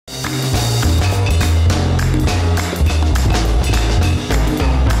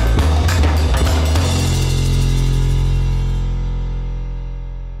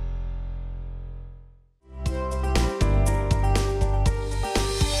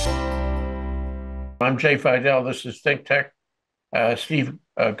I'm Jay Fidell. This is ThinkTech. Steve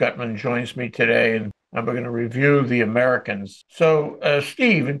Guttman joins me today, and we're going to review The Americans. So,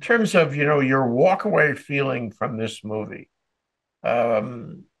 Steve, in terms of your walkaway feeling from this movie,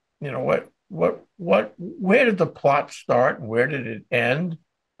 um, where did the plot start, and where did it end,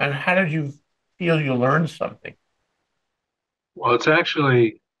 and how did you feel you learned something? Well, it's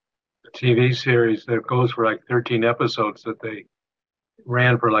actually a TV series that goes for like 13 episodes that they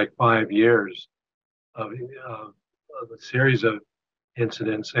ran for like 5 years of, of a series of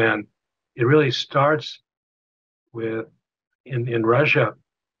incidents. And it really starts with in Russia,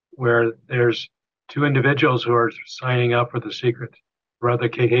 where there's two individuals who are signing up for the secret brother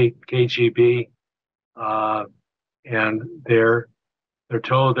KGB, uh, and they're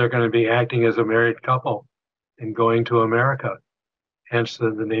told they're going to be acting as a married couple and going to America. Hence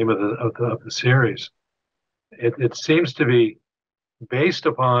the name of the series. It seems to be based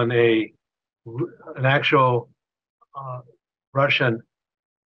upon an actual uh, Russian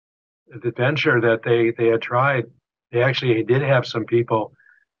adventure that they had tried. They actually did have some people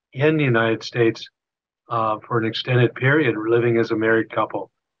in the United States for an extended period living as a married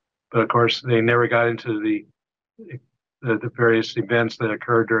couple, but of course they never got into the various events that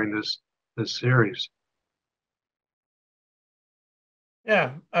occurred during this series.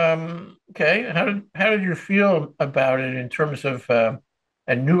 Yeah. Okay. How did you feel about it in terms of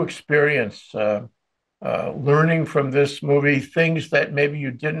a new experience, learning from this movie, things that maybe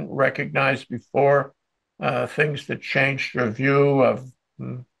you didn't recognize before, things that changed your view of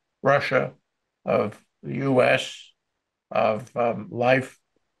Russia, of the U.S., of life,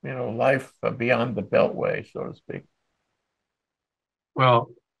 life beyond the Beltway, so to speak.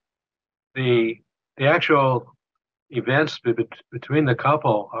 Well, the the actual events between the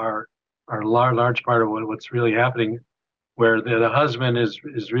couple are a large part of what's really happening, where the husband is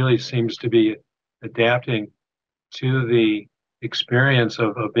really seems to be adapting to the experience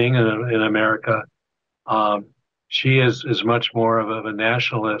of being in America. Um, she is much more of a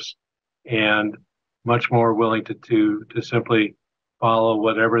nationalist and much more willing to simply follow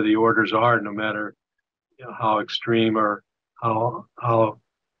whatever the orders are, no matter how extreme or how how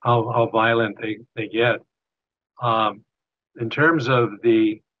how violent they get. Um, in terms of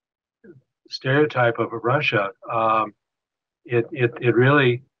the stereotype of Russia, it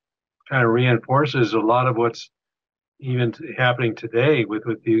really kind of reinforces a lot of what's even happening today with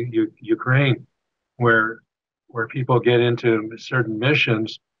Ukraine, where people get into certain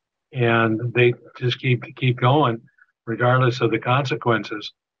missions and they just keep going, regardless of the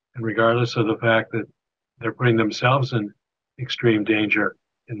consequences, and regardless of the fact that they're putting themselves in extreme danger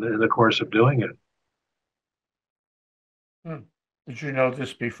in the course of doing it. Hmm. Did you know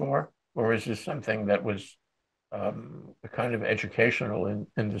this before, or is this something that was kind of educational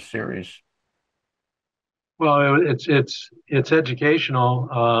in the series? Well, it's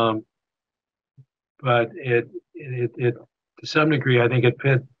educational, but it to some degree I think it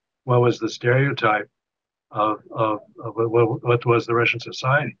fit what was the stereotype of what was the Russian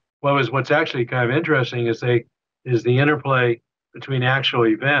society. What's actually kind of interesting is the interplay between actual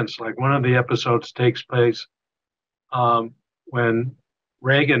events. Like one of the episodes takes place um, when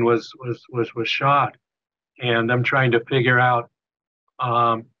Reagan was shot, and them trying to figure out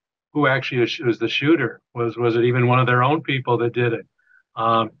um, who actually was the shooter. Was it even one of their own people that did it?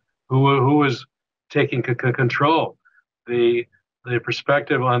 Um, who was taking control? The the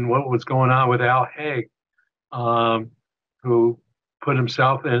perspective on what was going on with Al Haig, um, who put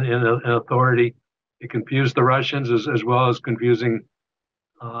himself in authority. It confused the Russians as well as confusing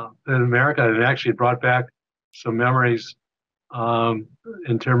in America. It actually brought back some memories um,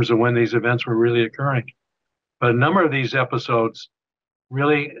 in terms of when these events were really occurring. But a number of these episodes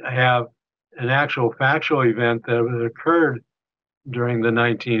really have an actual factual event that occurred during the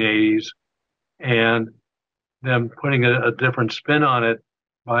 1980s and them putting a different spin on it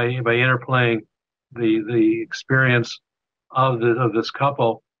by interplaying the experience of this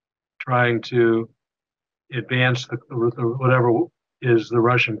couple trying to advance whatever is the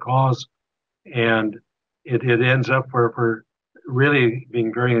Russian cause, and it ends up for really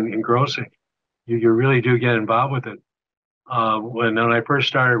being very engrossing. You really do get involved with it. When I first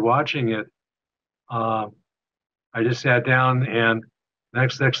started watching it, uh, I just sat down and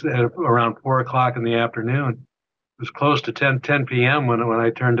next at around 4 o'clock in the afternoon, it was close to 10 p.m. when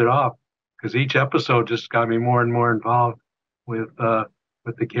I turned it off because each episode just got me more and more involved with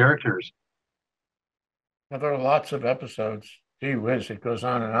the characters. Now, there are lots of episodes. Gee whiz, it goes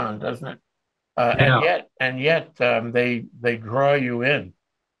on, doesn't it? Yeah, And yet, they draw you in.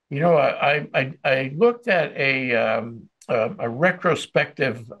 I looked at a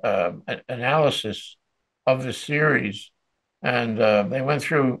retrospective analysis of the series, and they went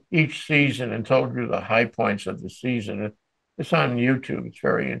through each season and told you the high points of the season. It's on YouTube. It's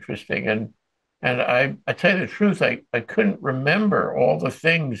very interesting, and I tell you the truth, I couldn't remember all the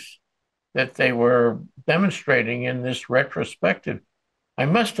things that they were demonstrating in this retrospective. I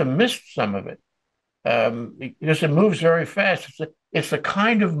must have missed some of it because it moves very fast. It's a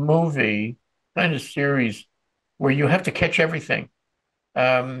kind of movie, kind of series where you have to catch everything.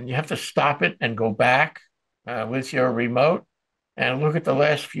 You have to stop it and go back with your remote and look at the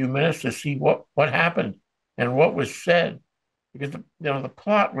last few minutes to see what happened and what was said, because the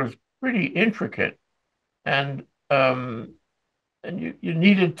plot was pretty intricate, and you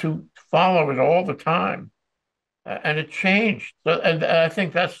needed to follow it all the time, and it changed. So, and I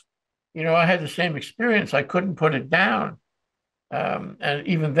think that's, I had the same experience. I couldn't put it down, and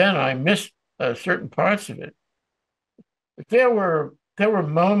even then, I missed certain parts of it. But there were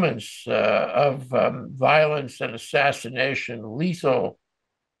moments of violence and assassination, lethal,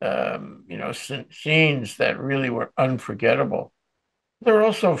 scenes that really were unforgettable. There were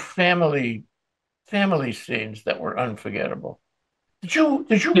also family scenes that were unforgettable. Did you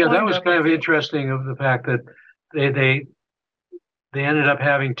Yeah, that wind was up? kind of interesting of the fact that they they they ended up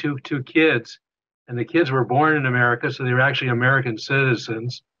having two kids, and the kids were born in America, so they were actually American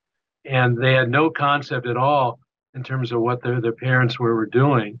citizens, and they had no concept at all in terms of what their parents were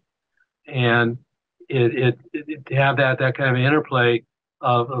doing, and to have that kind of interplay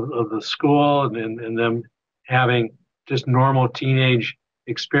of the school and them having just normal teenage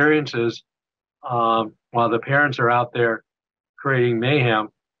experiences, while the parents are out there creating mayhem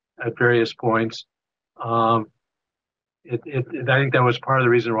at various points. Um, I think that was part of the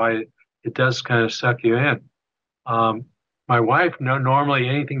reason why it does kind of suck you in. Um, my wife, no, normally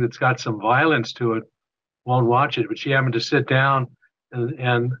anything that's got some violence to it won't watch it, but she happened to sit down,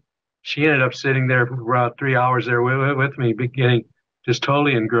 and she ended up sitting there for about 3 hours there with me, getting just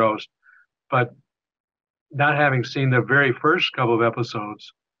totally engrossed. But not having seen the very first couple of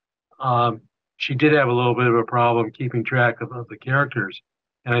episodes, um, she did have a little bit of a problem keeping track of the characters,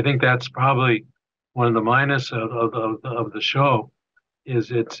 and I think that's probably one of the minus of the show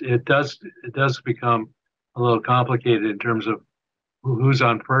is it does become a little complicated in terms of who's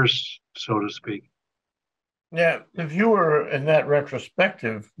on first, so to speak. Yeah, the viewer in that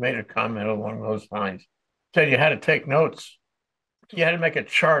retrospective made a comment along those lines. Said you had to take notes. You had to make a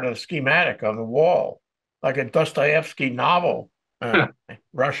chart, a schematic on the wall, like a Dostoevsky novel.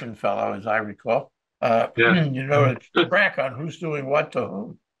 Russian fellow, as I recall. Yeah. To track on who's doing what to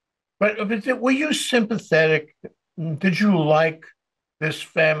whom. But were you sympathetic? Did you like this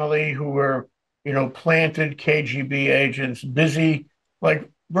family who were, planted KGB agents, busy like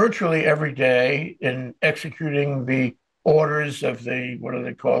virtually every day in executing the orders of the, what do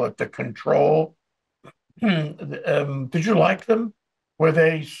they call it, the control? Did you like them? Were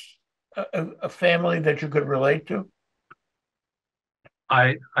they a family that you could relate to?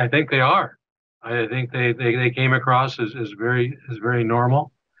 I think they are. I think they came across as very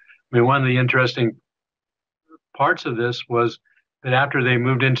normal. I mean, one of the interesting parts of this was that after they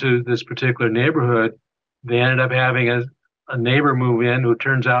moved into this particular neighborhood, they ended up having a neighbor move in who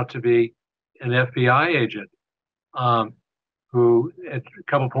turns out to be an FBI agent, um, who at a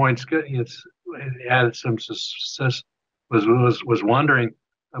couple points had some was wondering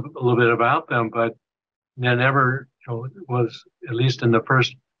a little bit about them, but never was, at least in the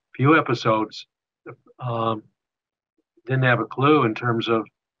first few episodes, um, didn't have a clue in terms of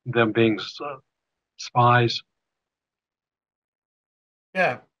them being spies.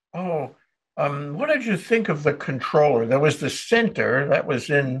 Yeah. Oh, what did you think of the controller? There was the center that was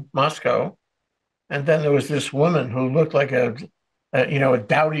in Moscow, and then there was this woman who looked like a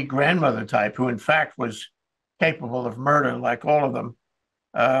dowdy grandmother type, who in fact was capable of murder, like all of them.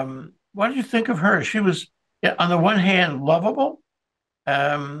 What did you think of her? She was, yeah, on the one hand, lovable.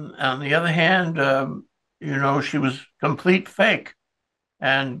 On the other hand, she was complete fake,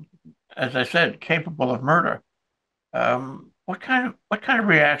 and as I said, capable of murder. What kind of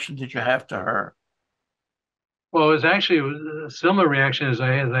reaction did you have to her? Well, it was actually a similar reaction as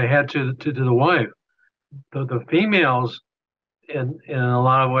I had to the wife. The females in a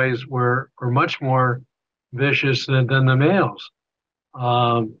lot of ways were much more vicious than the males.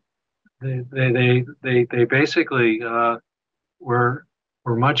 Um, they basically were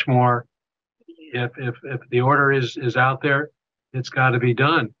were much more, if the order is out there, it's got to be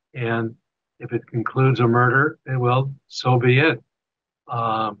done, and if it concludes a murder, well, so be it.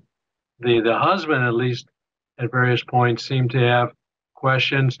 Um, the husband, at least at various points, seemed to have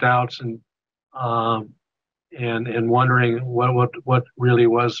questions, doubts, and um, and wondering what really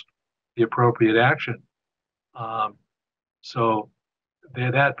was the appropriate action. Um, so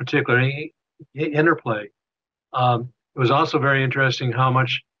that particular interplay. It was also very interesting how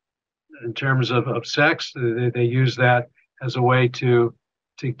much, in terms of sex, they use that as a way to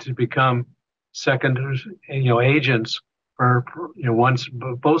become second, agents for once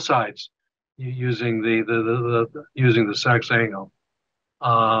both sides using the using the sex angle.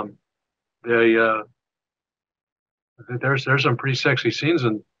 Um, they there's some pretty sexy scenes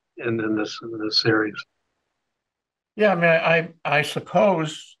in this series. Yeah, I mean, I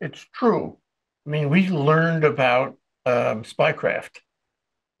suppose it's true. I mean, we learned about spycraft.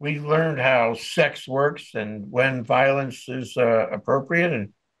 We learned how sex works and when violence is appropriate and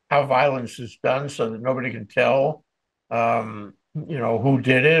how violence is done so that nobody can tell, who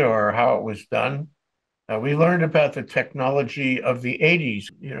did it or how it was done. We learned about the technology of the 80s,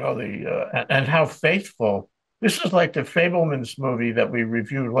 and how faithful. This is like the Fablemans movie that we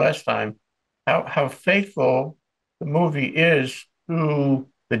reviewed last time, how faithful the movie is to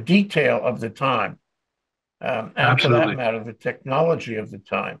the detail of the time, and for that Absolutely. matter, the technology of the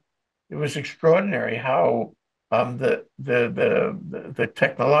time. It was extraordinary how the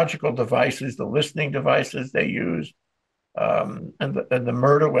technological devices, the listening devices they used, and the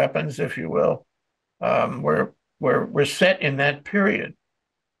murder weapons, if you will, were set in that period,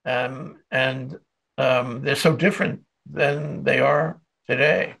 and they're so different than they are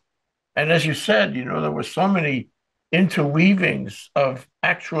today. And as you said, there were so many interweavings of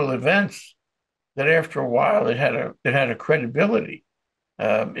actual events that after a while it had a credibility.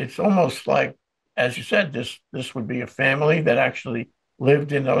 It's almost like, as you said, this would be a family that actually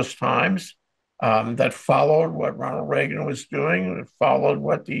lived in those times, that followed what Ronald Reagan was doing, that followed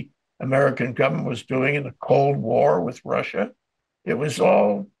what the American government was doing in the Cold War with Russia. It was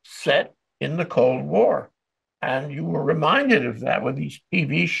all set in the Cold War, and you were reminded of that with these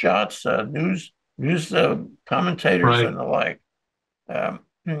TV shots, news commentators, Right. and the like.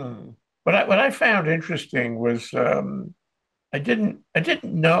 Hmm. What I found interesting was, I didn't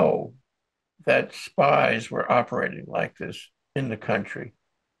know that spies were operating like this in the country.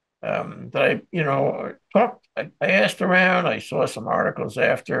 That talked. I asked around. I saw some articles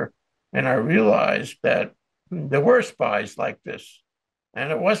after, and I realized that there were spies like this,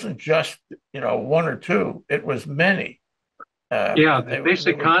 and it wasn't just one or two. It was many, Yeah, and the they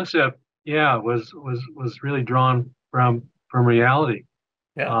basic were, concept, yeah, was really drawn from reality.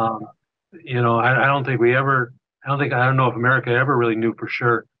 yeah, Um, I don't think I don't know if America ever really knew for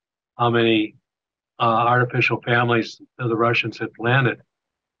sure how many artificial families the Russians had planted.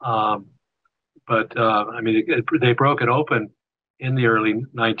 Um, but I mean, they broke it open in the early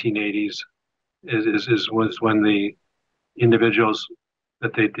 1980s. Was when the individuals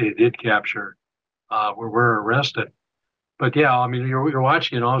that they did capture were arrested. But yeah, I mean, you're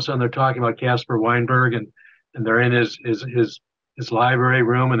watching, and all of a sudden they're talking about Caspar Weinberg, and they're in his library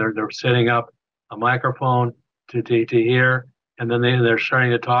room, and they're setting up a microphone to hear, and then they're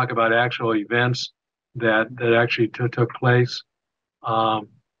starting to talk about actual events that actually took place, um,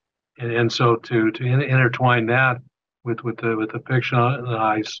 and so to intertwine that with the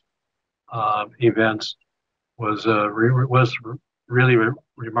fictionalized events was really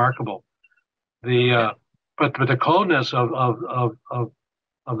remarkable. The yeah, but the coldness of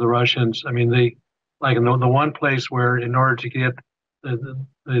the Russians. I mean, like in the one place where, in order to get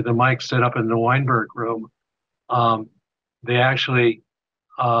the mic set up in the Weinberg room, um, they actually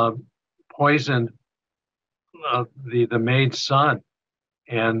uh, poisoned the maid's son,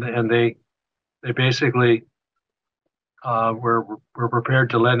 and they basically were prepared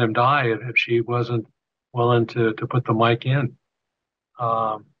to let him die if she wasn't willing to put the mic in.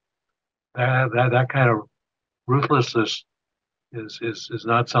 Um, that kind of ruthlessness is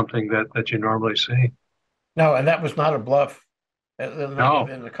not something that you normally see. no, and that was not a bluff, not No,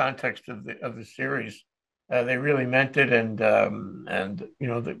 within the context of the series. They really meant it, and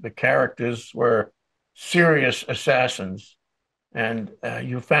the characters were serious assassins, and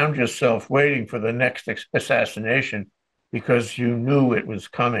you found yourself waiting for the next assassination because you knew it was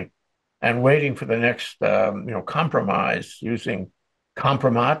coming, and waiting for the next compromise using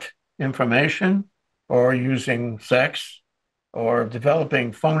compromat information or using sex or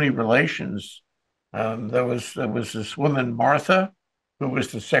developing phony relations. There was this woman Martha, who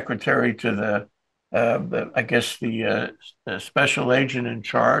was the secretary to I guess the special agent in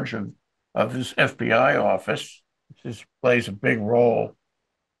charge of this FBI office. This plays a big role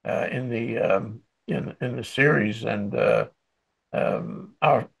in the series, and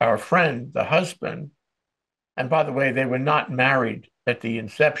our friend, the husband, and by the way, they were not married at the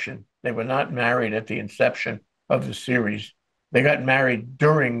inception. They were not married at the inception of the series. They got married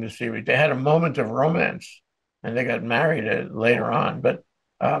during the series. They had a moment of romance, and they got married later on. But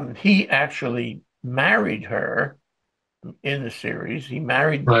he actually married her in the series. He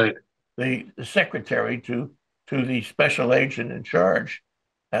married Right. the secretary to the special agent in charge,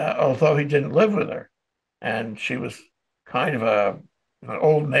 although he didn't live with her, and she was kind of an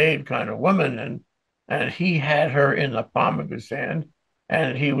old maid kind of woman, and he had her in the palm of his hand,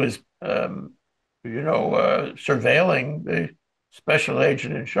 and he was surveilling the special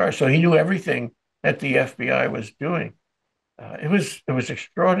agent in charge, so he knew everything that the FBI was doing. It was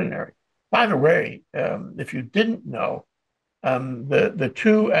extraordinary. By the way, if you didn't know, the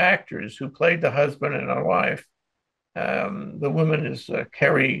two actors who played the husband and the wife, the woman is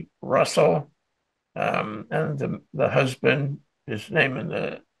Kerry Russell, and the husband, his name in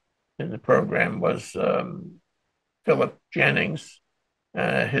the program was Philip Jennings.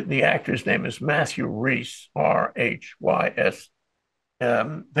 The actor's name is Matthew Rhys, Rhys.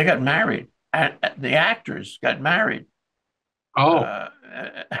 They got married. The actors got married Oh, uh,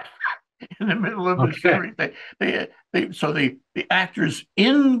 in the middle of the okay. series. So the actors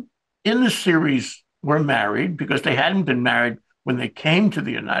in the series were married because they hadn't been married when they came to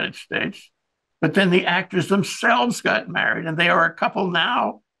the United States. But then the actors themselves got married, and they are a couple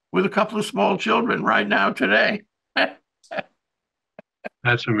now with a couple of small children right now today.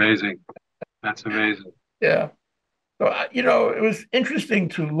 That's amazing. That's amazing. Yeah. So, it was interesting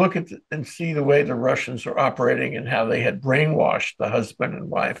to look at and see the way the Russians are operating and how they had brainwashed the husband and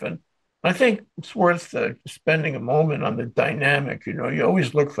wife. And I think it's worth spending a moment on the dynamic. You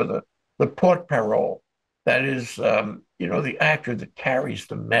always look for the porte-parole, that is, the actor that carries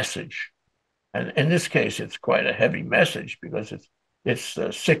the message. And in this case, it's quite a heavy message because it's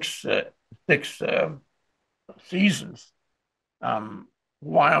six seasons.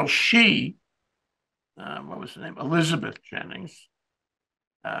 While she, what was the name, Elizabeth Jennings,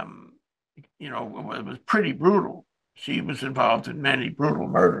 um, was pretty brutal. She was involved in many brutal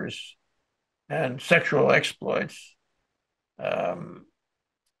murders and sexual exploits. Um,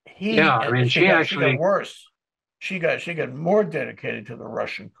 Yeah, he I and mean, she got worse. She got more dedicated to the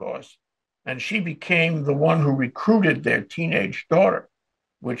Russian cause, and she became the one who recruited their teenage daughter,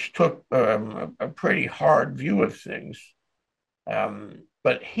 which took a pretty hard view of things.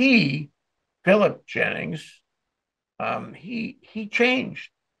 But Philip Jennings, he changed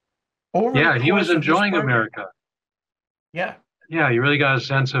over the yeah, he was course of this enjoying program. America. Yeah, Yeah, you really got a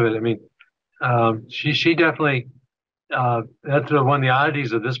sense of it. I mean, she definitely that's one of the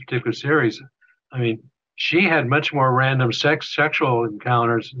oddities of this particular series. I mean, she had much more random sexual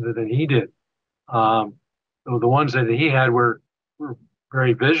encounters than he did. Um, the ones that he had were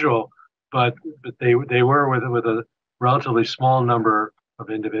very visual, but they were with a relatively small number of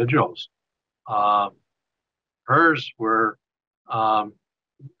individuals. Um, Hers were um,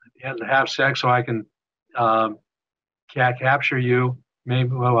 you had to have sex so I can um, capture you maybe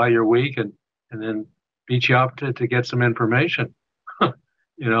while you're weak and then beat you up to get some information.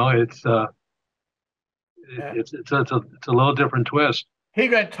 You know, yeah. it's a little different twist. He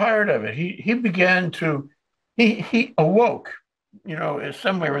got tired of it. He began to he awoke,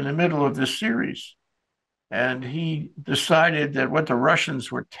 somewhere in the middle of this series, and he decided that what the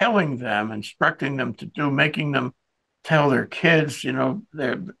Russians were telling them, instructing them to do, making them tell their kids,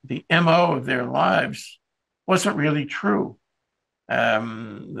 the MO of their lives wasn't really true.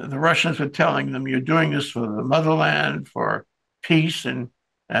 The Russians were telling them, "You're doing this for the motherland, for peace and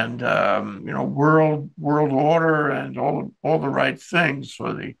world order and all the right things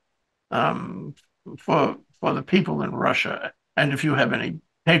um, for the people in Russia. And if you have any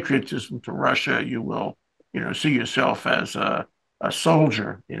patriotism to Russia, you will, see yourself as a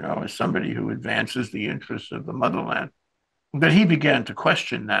soldier, as somebody who advances the interests of the motherland." But he began to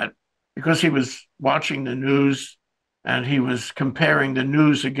question that because he was watching the news and he was comparing the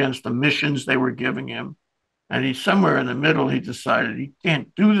news against the missions they were giving him. And he's somewhere in the middle, he decided he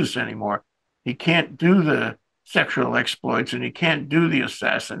can't do this anymore. He can't do the sexual exploits and he can't do the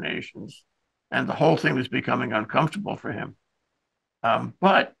assassinations. And the whole thing was becoming uncomfortable for him.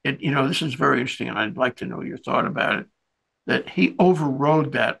 But this is very interesting, and I'd like to know your thought about it. That he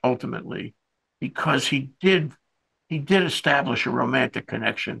overrode that ultimately because he did establish a romantic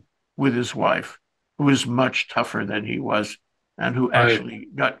connection with his wife, who is much tougher than he was, and who Right. actually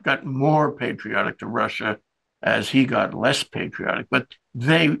got more patriotic to Russia as he got less patriotic. But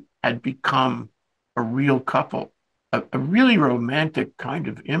they had become a real couple, a really romantic kind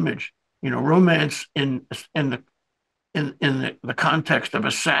of image. Romance in the context of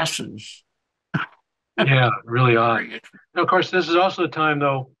assassins. Yeah, really odd. Very interesting. And of course, this is also a time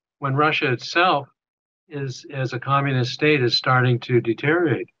though when Russia itself is, as a communist state, is starting to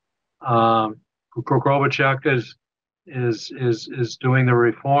deteriorate. Um, Gorbachev is doing the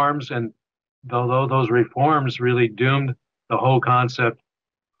reforms, and although those reforms really doomed the whole concept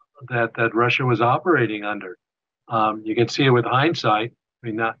that Russia was operating under, you can see it with hindsight. I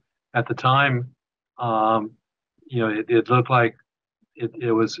mean, not, at the time, um, it looked like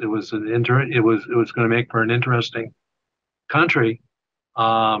it was going to make for an interesting country,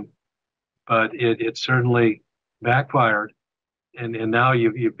 um, but it certainly backfired, and now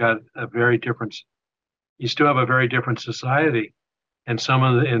you've got a very different. You still have a very different society, and some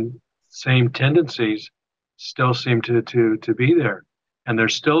of the same tendencies still seem to be there, and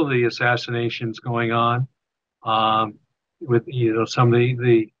there's still the assassinations going on, um, with some of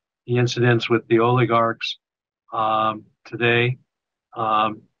the incidents with the oligarchs, today.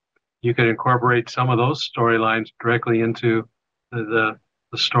 Um, you could incorporate some of those storylines directly into the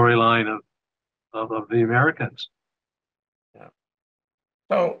storyline of the Americans. Yeah.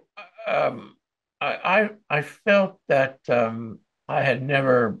 So I felt that I had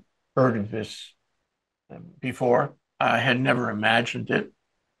never heard of this before. I had never imagined it.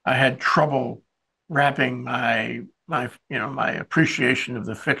 I had trouble wrapping my appreciation of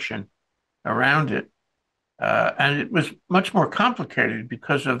the fiction around it. And it was much more complicated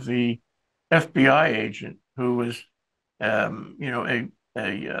because of the FBI agent who was, it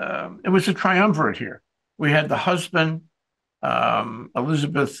was a triumvirate here. We had the husband,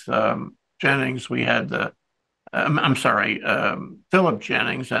 Elizabeth Jennings. We had I'm sorry, Philip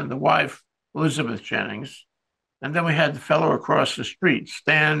Jennings, and the wife, Elizabeth Jennings. And then we had the fellow across the street,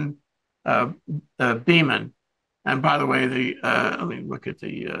 Stan Beeman. And by the way, let me look at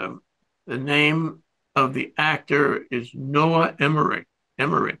the name of the actor is Noah Emmerich,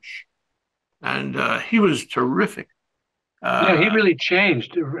 and he was terrific. Yeah, he really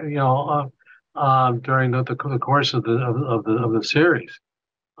changed, during the course of the series.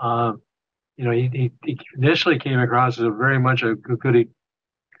 Um, he initially came across as a very much a goody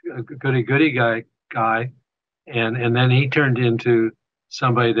guy, and then he turned into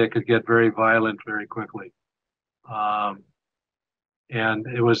somebody that could get very violent very quickly. Um, and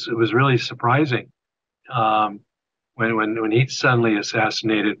it was really surprising, um, when he suddenly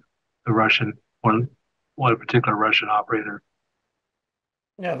assassinated the Russian one particular Russian operator.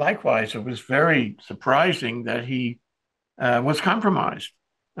 Yeah, likewise, it was very surprising that he was compromised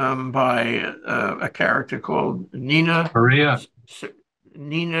by a character called Maria,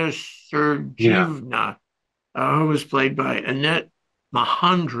 Nina yeah. Sergeyevna, who was played by Annette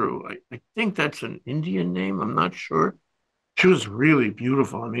Mahandru. I think that's an Indian name. I'm not sure. She was really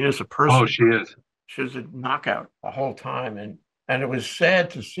beautiful. I mean, as a Oh, person, she is. she was a knockout the whole time, and it was sad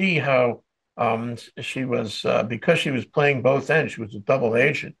to see how she was because she was playing both ends. She was a double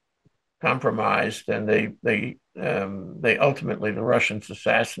agent, compromised, and they ultimately the Russians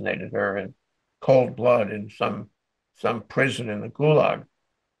assassinated her in cold blood in some prison in the Gulag,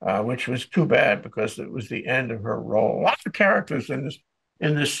 which was too bad because it was the end of her role. Lots of characters in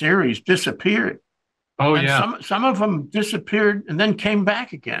this series disappeared, Oh, and yeah. some of them disappeared and then came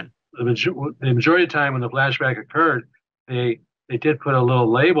back again. The majority of the time when the flashback occurred, they did put a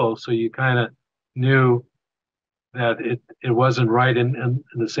little label so you kind of knew that it wasn't right in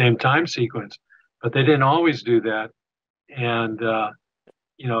the same time sequence, but they didn't always do that, and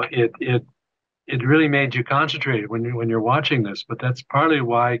it really made you concentrate when you're watching this. But that's partly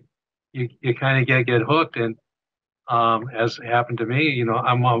why you kind of get hooked, and as happened to me,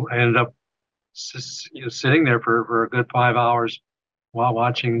 I ended up sitting there for a good 5 hours while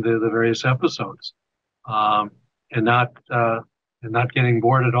watching the various episodes, um, and not getting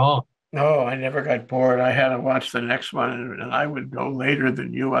bored at all. No, I never got bored. I had to watch the next one, and I would go later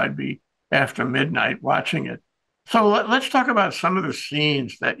than you. I'd be after midnight watching it. So let's talk about some of the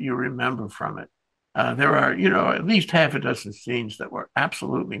scenes that you remember from it. There are, at least half a dozen scenes that were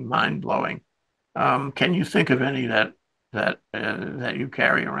absolutely mind-blowing. Can you think of any that you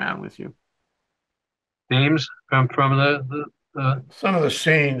carry around with you? Themes from the Some of the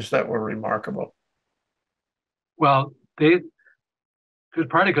scenes that were remarkable. well, they because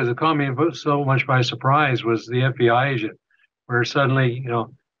partly because it caught me so much by surprise was the FBI agent, where suddenly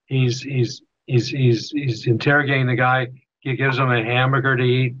he's interrogating the guy. He gives him a hamburger to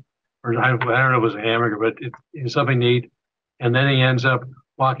eat, or I don't know if it was a hamburger, but it's something to eat, and then he ends up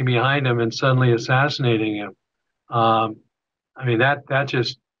walking behind him and suddenly assassinating him. Um, I mean that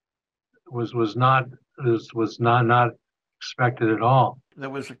just was not not expected at all. There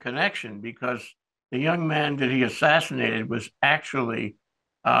was a connection because the young man that he assassinated was actually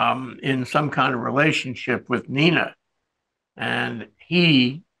in some kind of relationship with Nina, and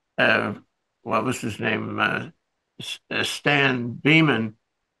he uh, what was his name? Stan Beeman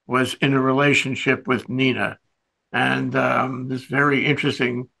was in a relationship with Nina, and this very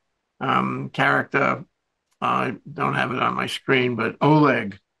interesting character. I don't have it on my screen, but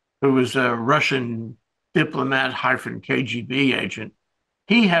Oleg, who was a Russian diplomat hyphen KGB agent,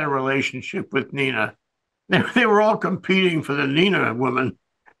 he had a relationship with Nina. They were all competing for the Nina woman,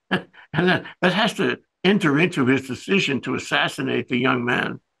 and that has to enter into his decision to assassinate the young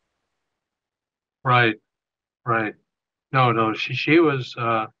man. Right, right. No, no, she was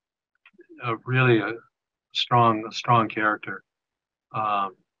really a strong character,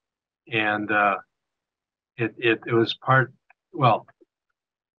 um, and it was part. Well,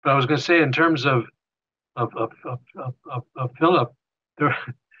 but I was going to say in terms of Philip, there,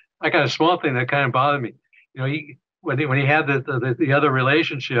 I got a small thing that kind of bothered me. You know, when he had the other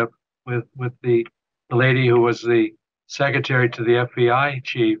relationship with the lady who was the secretary to the FBI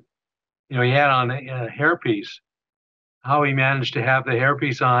chief, you know, he had on a hairpiece. How he managed to have the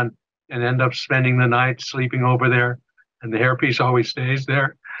hairpiece on and end up spending the night sleeping over there, and the hairpiece always stays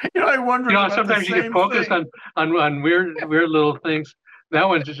there. You know, I You wondered know, about the sometimes you get same focused thing. on weird little things. That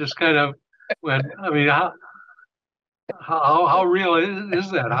one's just kind of when I mean, how real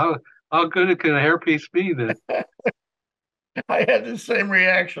is that? How good can a hairpiece be that? I had the same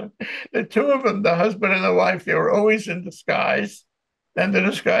reaction. The two of them, the husband and the wife, they were always in disguise, and the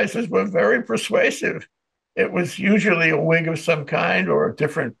disguises were very persuasive. It was usually a wig of some kind, or a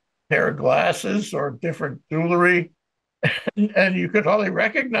different pair of glasses, or different jewelry, and you could hardly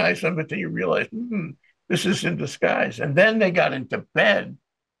recognize them until you realized, this is in disguise. And then they got into bed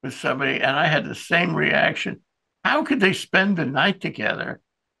with somebody, and I had the same reaction. How could they spend the night together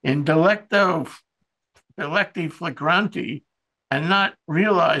in delecti flagranti and not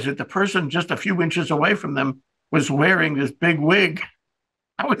realize that the person just a few inches away from them was wearing this big wig?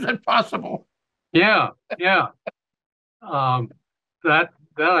 How is that possible? Yeah, yeah. Um, that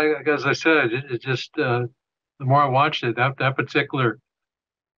as I said, it just the more I watched it, that particular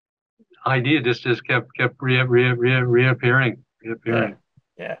idea just kept Yeah, reappearing.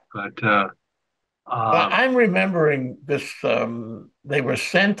 yeah. But Well, um, I'm remembering this. They were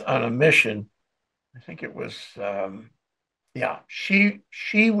sent on a mission. I think it was, yeah,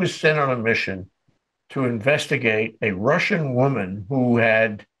 she was sent on a mission to investigate a Russian woman who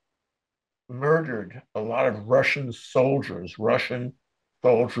had murdered a lot of Russian soldiers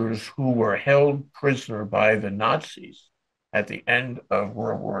who were held prisoner by the Nazis at the end of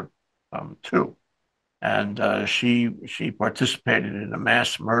World War II. And she participated in a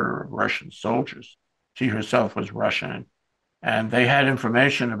mass murder of Russian soldiers. She herself was Russian, and they had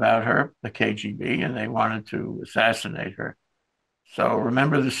information about her, the KGB, and they wanted to assassinate her. So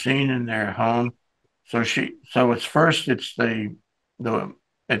remember the scene in their home. So it's first it's the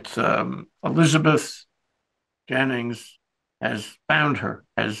it's Elizabeth Jennings has found her,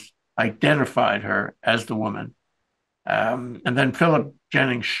 has identified her as the woman, and then Philip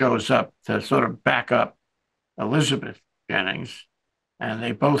Jennings shows up to sort of back up Elizabeth Jennings, and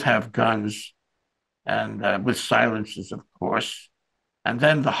they both have guns and with silences, of course. And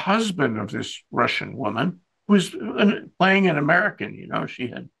then the husband of this Russian woman, who's playing an American,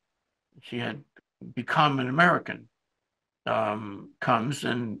 she had become an American, comes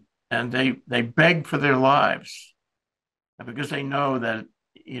and they beg for their lives because they know that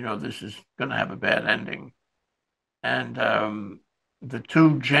this is going to have a bad ending. And the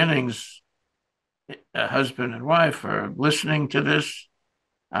two Jennings, husband and wife, are listening to this,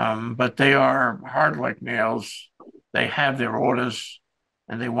 but they are hard like nails. They have their orders,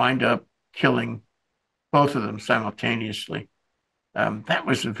 and they wind up killing both of them simultaneously. That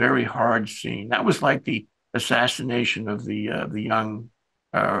was a very hard scene. That was like the assassination of the young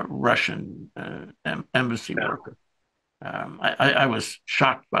Russian embassy yeah. worker. I was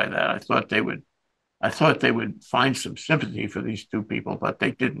shocked by that. I thought they would find some sympathy for these two people, but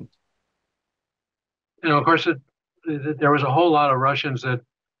they didn't. You know, of course, there was a whole lot of Russians that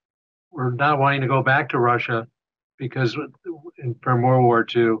were not wanting to go back to Russia because from World War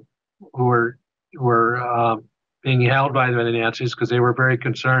II, who were being held by the Nazis because they were very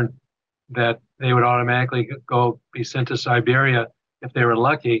concerned that they would automatically go be sent to Siberia if they were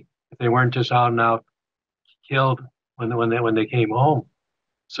lucky, if they weren't just out and out killed when they came home.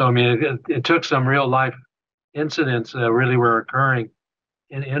 So I mean, it took some real life incidents that really were occurring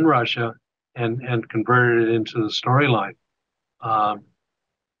in Russia and converted it into the storyline. Um,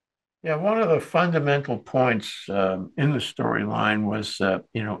 Yeah, one of the fundamental points in the storyline was, um,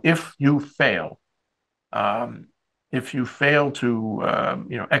 if you fail to,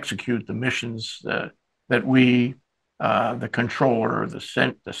 execute the missions that we the controller, the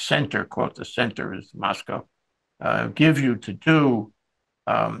center, quote, the center is Moscow, give you to do,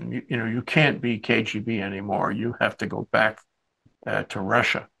 you can't be KGB anymore. You have to go back to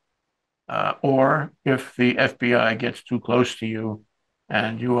Russia. Or if the FBI gets too close to you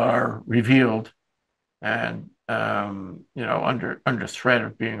and you are revealed and under threat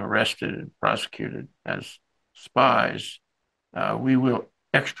of being arrested and prosecuted as spies, we will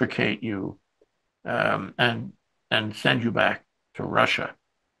extricate you and send you back to Russia.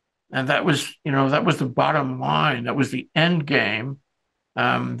 And that was the bottom line. That was the end game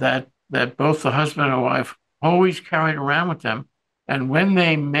that both the husband and wife always carried around with them. And when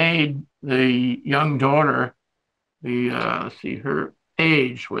they made the young daughter, let's see, her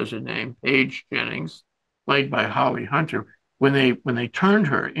Paige was her name, Paige Jennings, played by Holly Hunter. When they turned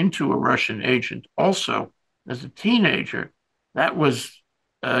her into a Russian agent, also as a teenager, that was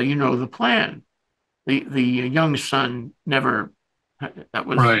the plan. The young son never. That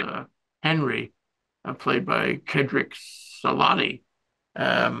was Right. Henry, played by Kedrick Salati.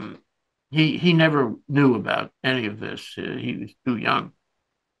 Um, he never knew about any of this. He was too young.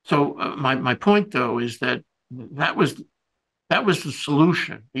 So my point though is that was that was the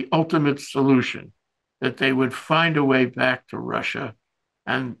solution, the ultimate solution, that they would find a way back to Russia,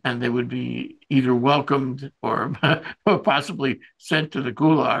 and they would be either welcomed or, or possibly sent to the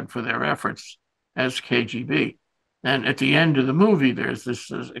Gulag for their efforts as KGB. And at the end of the movie, there's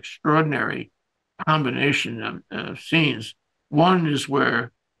this extraordinary combination of scenes. One is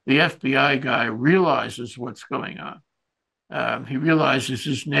where the FBI guy realizes what's going on. He realizes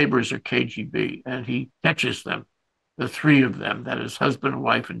his neighbors are KGB, and he catches them, the three of them, that is husband,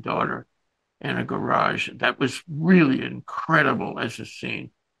 wife, and daughter, in a garage. That was really incredible as a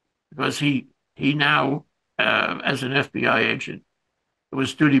scene because he now, as an FBI agent,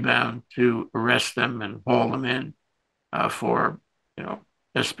 was duty bound to arrest them and haul them in for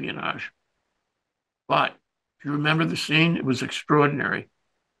espionage. But if you remember the scene, it was extraordinary.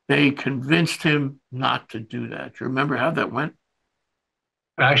 They convinced him not to do that. Do you remember how that went?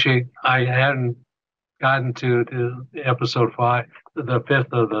 Actually, I hadn't gotten to episode 5, the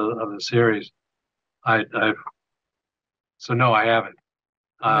fifth of the series. I've so no, I haven't.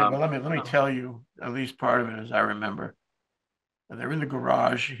 All right, well, Um, let me tell you at least part of it as I remember. And they're in the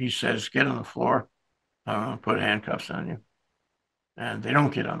garage. He says, "Get on the floor. I'm going to put handcuffs on you." And they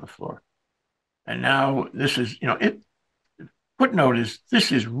don't get on the floor. And now this is, footnote is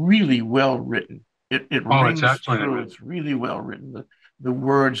this is really well written. It oh, it's rings excellent. true. It's really well written. The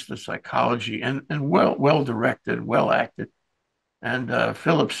words, the psychology, and well directed, well acted. And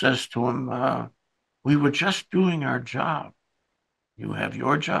Philip says to him, "We were just doing our job. You have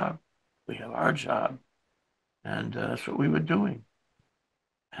your job, we have our job, and that's what we were doing."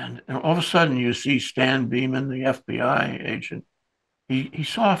 And all of a sudden, you see Stan Beeman, the FBI agent. He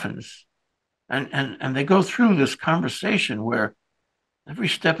softens, and they go through this conversation where every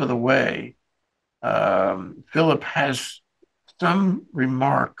step of the way, Philip has some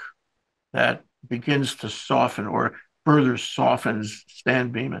remark that begins to soften or further softens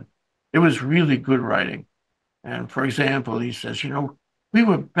Stan Beeman. It was really good writing. And for example, he says, "We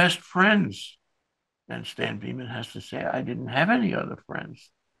were best friends." And Stan Beeman has to say, "I didn't have any other friends."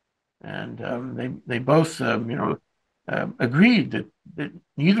 And they both, agreed that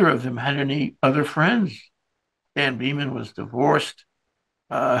neither of them had any other friends. Stan Beeman was divorced.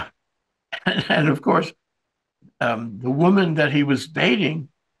 Uh, and of course, the woman that he was dating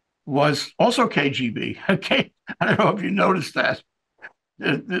was also KGB. Okay, I don't know if you noticed that.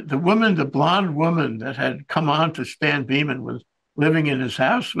 The woman, the blonde woman that had come on to Stan Beeman, was living in his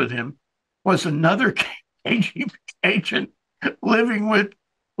house with him, was another KGB agent living with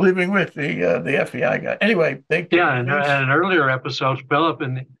the FBI guy. Anyway, they Yeah, and convinced. in earlier episodes, Philip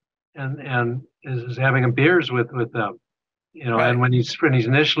and is having beers with them, and Right. when he's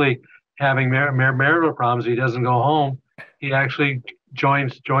initially having marital problems, he doesn't go home. He actually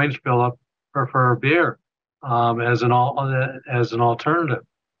joins Philip for a beer, as an alternative.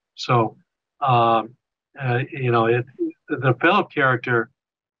 So, um, the Philip character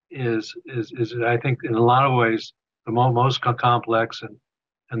is I think in a lot of ways the most complex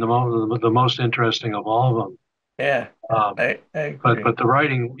and the most interesting of all of them. Yeah, Um, I but agree. the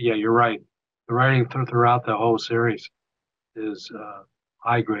writing, yeah, you're right. The writing throughout the whole series is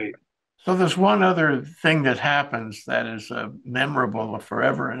high grade. So there's one other thing that happens that is memorable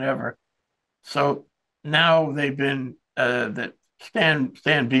forever and ever. So now they've been that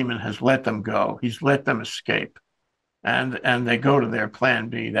Stan Beeman has let them go. He's let them escape, and they go to their plan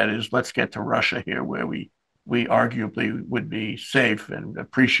B. That is, let's get to Russia here, where we arguably would be safe and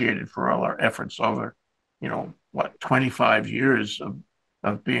appreciated for all our efforts over, what, 25 years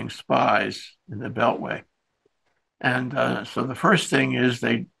of being spies in the Beltway. And so the first thing is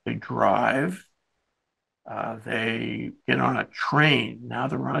they drive, they get on a train. Now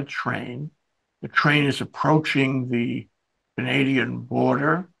they're on a train. The train is approaching the Canadian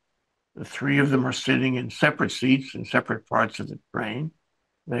border. The three of them are sitting in separate seats in separate parts of the train.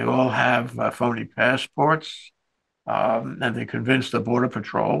 They all have phony passports, and they convince the Border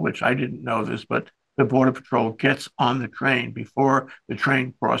Patrol, which I didn't know this, but the Border Patrol gets on the train before the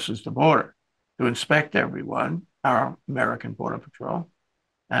train crosses the border to inspect everyone, our American Border Patrol.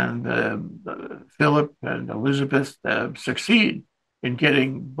 And Philip and Elizabeth succeed in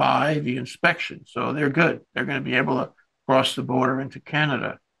getting by the inspection. So they're good. They're going to be able to cross the border into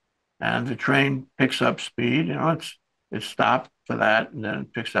Canada. And the train picks up speed. It's stopped for that, and then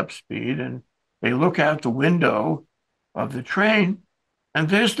it picks up speed. And they look out the window of the train, and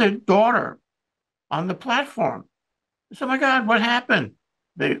there's their daughter on the platform. So, oh my God, what happened?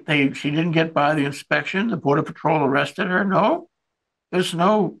 She didn't get by the inspection. The Border Patrol arrested her. No, there's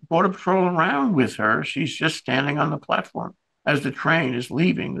no Border Patrol around with her. She's just standing on the platform as the train is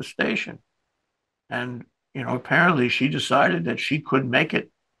leaving the station. And, apparently she decided that she could make it.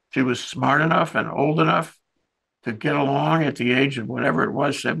 She was smart enough and old enough to get along at the age of whatever it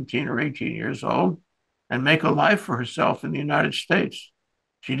was, 17 or 18 years old, and make a life for herself in the United States.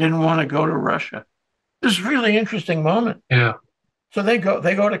 She didn't want to go to Russia. This is a really interesting moment. Yeah. So they go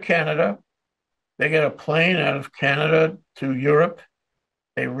to Canada. They get a plane out of Canada to Europe.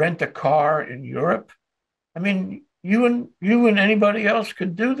 They rent a car in Europe. I mean, you and anybody else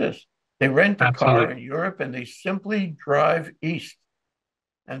could do this. They rent a car Absolutely. in Europe and they simply drive east.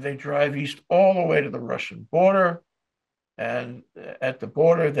 And they drive east all the way to the Russian border. And at the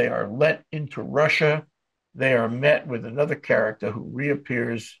border, they are let into Russia. They are met with another character who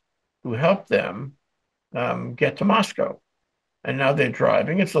reappears, who helped them get to Moscow. And now they're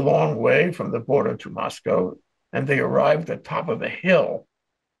driving. It's a long way from the border to Moscow. And they arrive at the top of a hill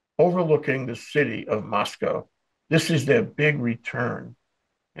overlooking the city of Moscow. This is their big return.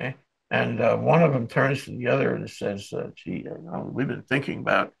 Okay. And one of them turns to the other and says, gee, we've been thinking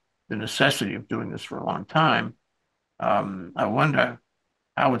about the necessity of doing this for a long time. I wonder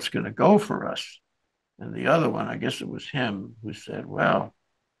how it's going to go for us. And the other one, I guess it was him, who said, well,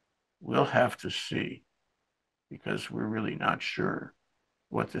 we'll have to see because we're really not sure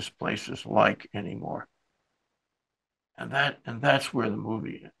what this place is like anymore. And that's where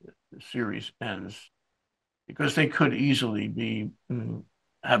the series ends, because they could easily be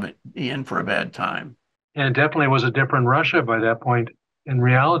in for a bad time. And it definitely was a different Russia by that point in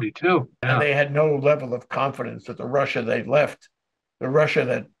reality too. And Yeah. they had no level of confidence that the Russia they left, the Russia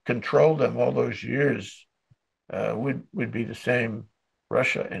that controlled them all those years, would be the same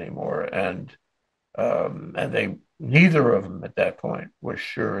Russia anymore. And they neither of them at that point were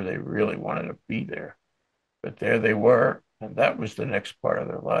sure they really wanted to be there. But there they were, and that was the next part of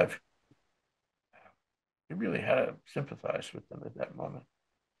their life. You really had to sympathize with them at that moment.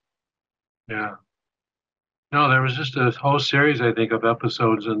 Yeah. No, there was just a whole series, I think, of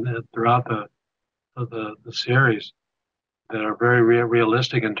episodes and throughout the series that are very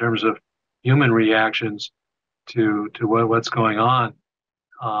realistic in terms of human reactions to what's going on,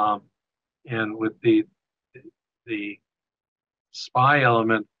 um, and with the spy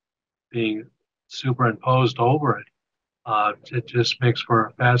element being superimposed over it, it just makes for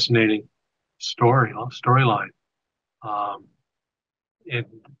a fascinating storyline. Um, and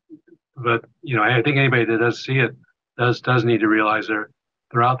but I think anybody that does see it does need to realize there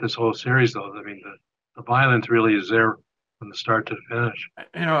throughout this whole series, though. I mean, the violence really is there from the start to the finish.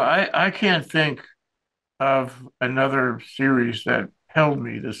 I can't think of another series that held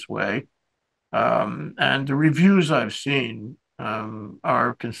me this way. And the reviews I've seen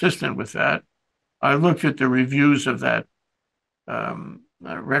are consistent with that. I looked at the reviews of that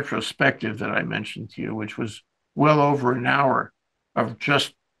retrospective that I mentioned to you, which was well over an hour of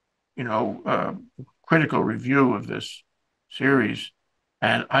just, critical review of this series.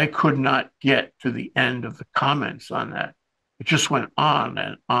 And I could not get to the end of the comments on that. It just went on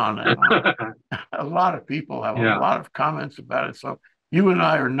and on and on. A lot of people have a Yeah, lot of comments about it. So you and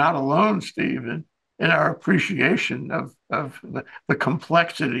I are not alone, Steve, in our appreciation of the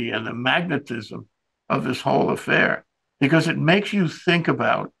complexity and the magnetism of this whole affair, because it makes you think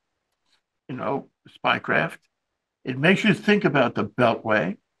about, spycraft. It makes you think about the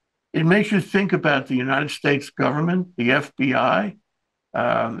Beltway. It makes you think about the United States government, the FBI.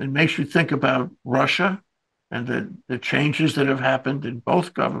 It makes you think about Russia and the changes that have happened in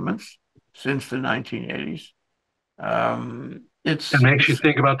both governments since the 1980s. it makes you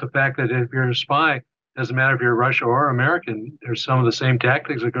think about the fact that if you're a spy, doesn't matter if you're Russian or American. There's some of the same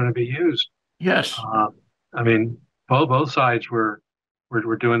tactics are going to be used. Yes. Uh, I mean, both sides were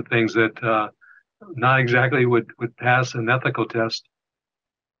doing things that not exactly would pass an ethical test.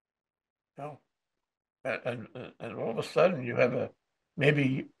 No. And all of a sudden you have a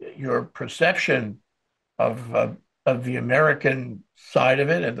maybe your perception of the American side of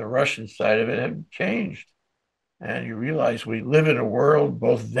it and the Russian side of it have changed. And you realize we live in a world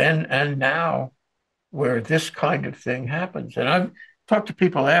both then and now where this kind of thing happens. And I've talked to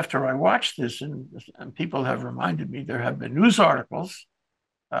people after I watched this, and people have reminded me there have been news articles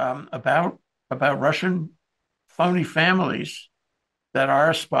about Russian phony families that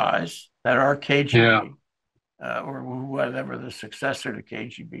are spies, that are Yeah. KGB, or whatever the successor to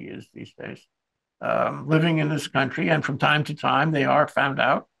KGB is these days, living in this country. And from time to time, they are found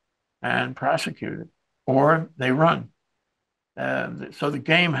out and prosecuted, or they run. So the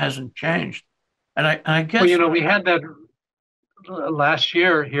game hasn't changed. And I Well, guess we had that last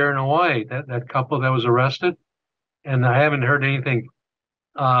year here in Hawaii, that couple that was arrested, and I haven't heard anything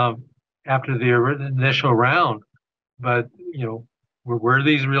um, after the initial round. But were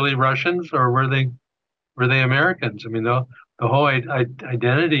these really Russians or were they Americans? I mean, the whole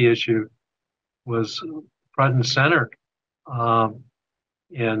identity issue was front and center. Um,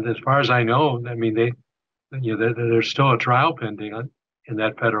 and as far as I know, I mean, there's still a trial pending in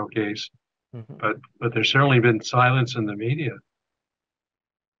that federal case, Mhm. but there's certainly been silence in the media.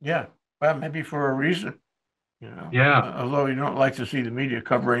 Yeah, well, maybe for a reason, Yeah. although you don't like to see the media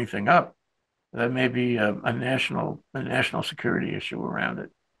cover anything up, that may be a national security issue around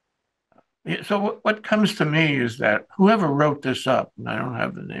it. Yeah, so what comes to me is that whoever wrote this up, and I don't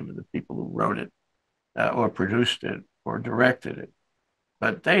have the name of the people who wrote it or produced it or directed it,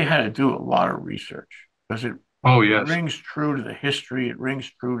 but they had to do a lot of research because Oh, it yes. rings true to the history. It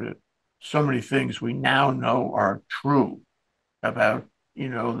rings true to so many things we now know are true about,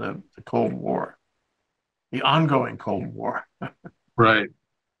 the Cold War, the ongoing Cold War. Right.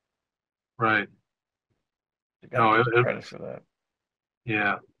 Right. You got to No. give them credit for that.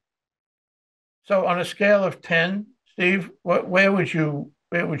 Yeah. So on a scale of 10, Steve, where would you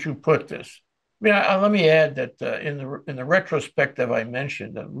put this? I mean, let me add that in the retrospective I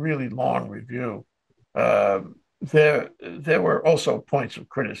mentioned, a really long review, there were also points of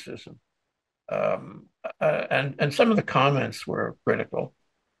criticism, and some of the comments were critical,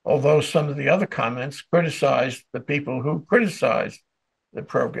 although some of the other comments criticized the people who criticized the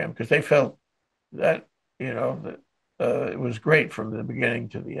program because they felt that that it was great from the beginning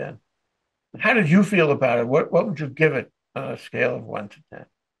to the end. How did you feel about it? What would you give it on a scale of 1 to 10?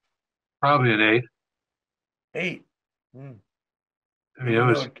 Probably an eight. 8. Hmm. I mean, it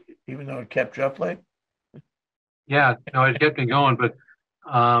Even though was, it kept you up late. yeah, no, it kept me going, but,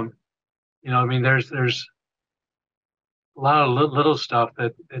 um, I mean, there's a lot of little stuff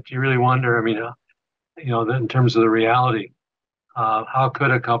that you really wonder. I mean, in terms of the reality, how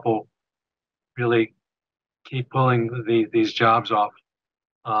could a couple really keep pulling these jobs off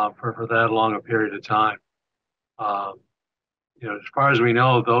for that long a period of time? Um, as far as we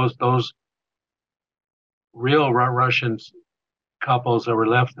know, those real Russian couples that were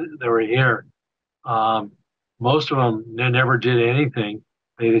left that were here, um, most of them never did anything.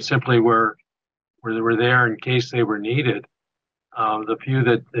 They simply were there in case they were needed. The few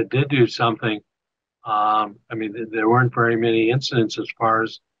that did do something, I mean, there weren't very many incidents as far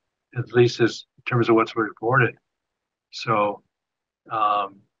as, at least as in terms of what's reported. So, I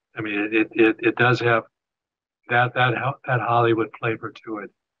mean, it does have that Hollywood flavor to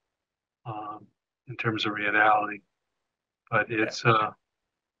it, um, in terms of reality. But Yeah.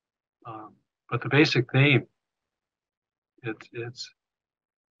 um, but the basic theme, it's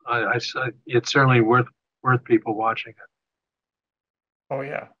it's certainly worth people watching it. Oh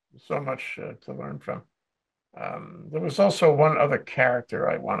yeah. So much to learn from. There was also one other character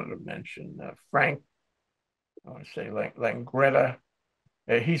I wanted to mention, Frank. I want to say Langretta.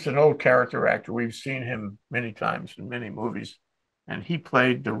 He's an old character actor. We've seen him many times in many movies, and he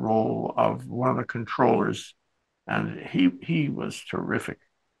played the role of one of the controllers, and he was terrific.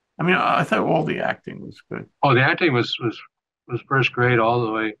 I mean, I thought all the acting was good. Oh, the acting was first grade all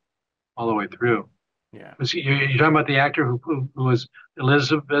the way through. Yeah. Was you're talking about the actor who was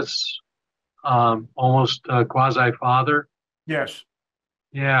Elizabeth's almost quasi father? Yes.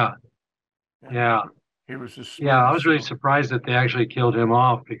 Yeah, Yeah. yeah, He was the yeah. I smoothest was really spoken. surprised that they actually killed him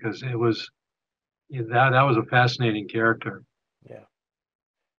off because it was that was a fascinating character. Yeah.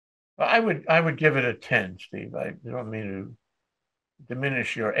 Well, I would give it a 10, Steve. I don't mean to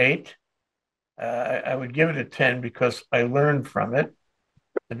diminish your 8. I would give it a 10 because I learned from it.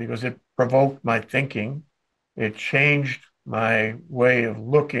 because it provoked my thinking. It changed my way of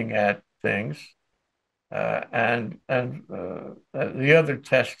looking at things. The other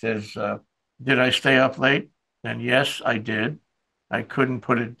test is, did I stay up late? And yes, I did. I couldn't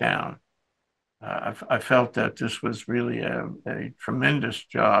put it down. I felt that this was really a tremendous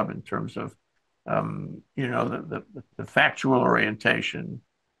job in terms of, the factual orientation,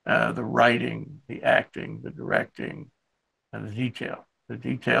 the writing, the acting, the directing, and the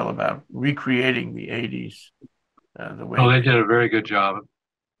detail about recreating the 80s, the way Oh, they they, did a very good job.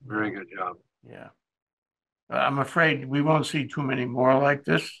 Very good job. yeah. I'm afraid we won't see too many more like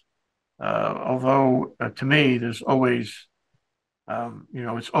this. Although to me, there's always,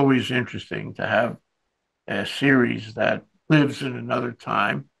 it's always interesting to have a series that lives in another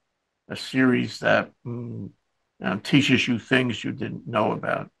time, a series that teaches you things you didn't know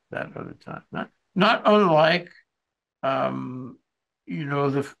about that other time. Not unlike, um,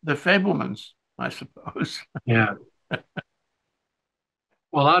 the Fablemans, I suppose. Yeah.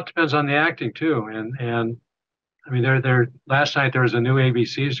 Well, a lot depends on the acting too. And I mean, there last night there was a new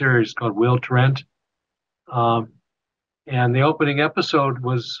ABC series called Will Trent. Um, and the opening episode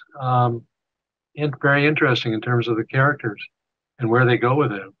was very interesting in terms of the characters and where they go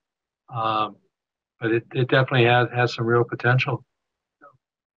with it. Um, but it definitely has some real potential,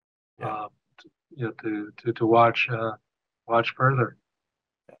 Yeah. to watch further.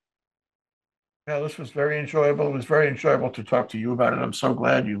 Yeah, this was very enjoyable. It was very enjoyable to talk to you about it. I'm so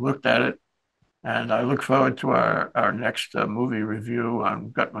glad you looked at it. And I look forward to our next movie review on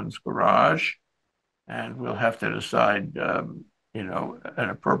Guttman's Garage. And we'll have to decide, an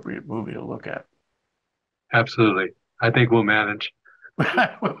appropriate movie to look at. Absolutely, I think we'll manage.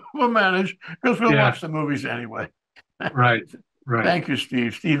 We'll manage because we'll Yeah, watch the movies anyway. right, right. Thank you,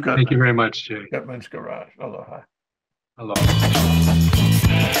 Steve. Steve Thank you Guttman, very much, Jay. Guttman's Garage. Aloha. Hello.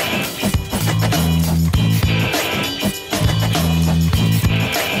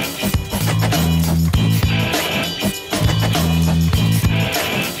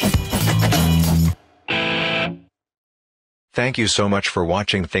 Thank you so much for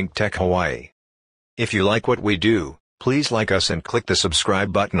watching ThinkTech Hawaii. If you like what we do, please like us and click the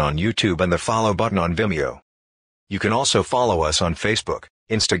subscribe button on YouTube and the follow button on Vimeo. You can also follow us on Facebook,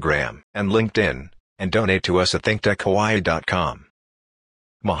 Instagram, and LinkedIn, and donate to us at thinktechhawaii.com.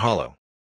 Mahalo.